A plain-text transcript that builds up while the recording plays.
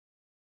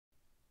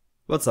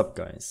What's up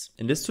guys?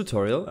 In this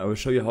tutorial I will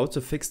show you how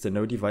to fix the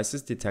no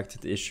devices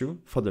detected issue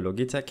for the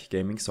Logitech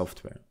Gaming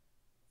Software.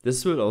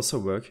 This will also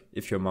work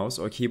if your mouse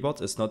or keyboard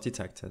is not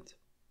detected.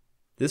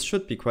 This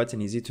should be quite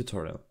an easy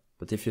tutorial,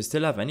 but if you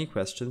still have any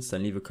questions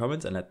then leave a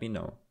comment and let me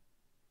know.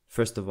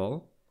 First of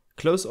all,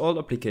 close all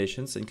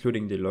applications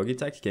including the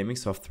Logitech Gaming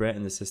Software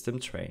in the system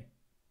tray.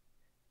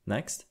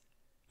 Next,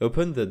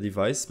 open the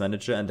device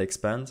manager and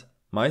expand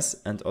mice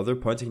and other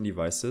pointing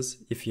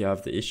devices if you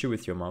have the issue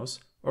with your mouse,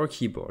 or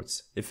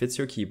keyboards if it's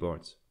your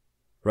keyboard.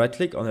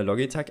 Right-click on a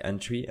Logitech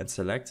entry and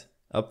select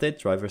Update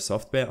driver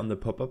software on the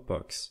pop-up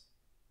box.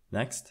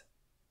 Next,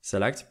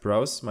 select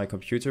Browse my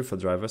computer for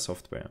driver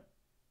software.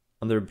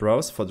 Under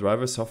Browse for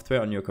driver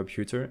software on your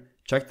computer,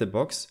 check the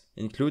box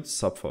Include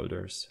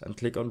subfolders and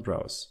click on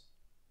Browse.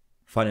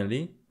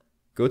 Finally,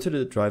 go to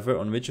the driver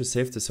on which you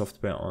saved the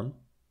software on,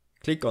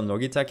 click on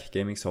Logitech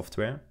Gaming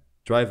Software,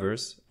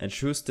 Drivers and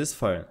choose this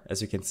file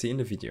as you can see in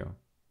the video.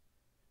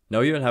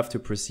 Now you will have to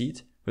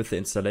proceed with the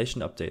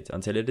installation update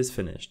until it is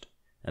finished,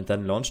 and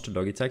then launch the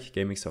Logitech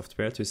Gaming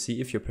Software to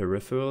see if your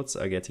peripherals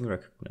are getting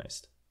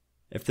recognized.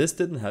 If this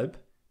didn't help,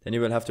 then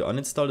you will have to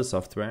uninstall the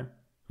software,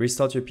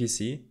 restart your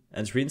PC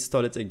and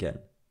reinstall it again.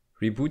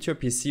 Reboot your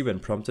PC when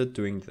prompted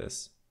doing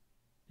this.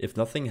 If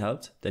nothing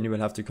helped, then you will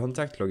have to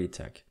contact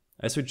Logitech,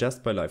 I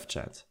suggest by live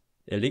chat.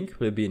 A link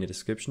will be in the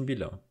description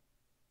below.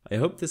 I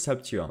hope this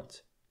helped you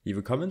out. Leave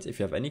a comment if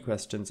you have any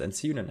questions and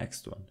see you in the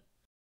next one.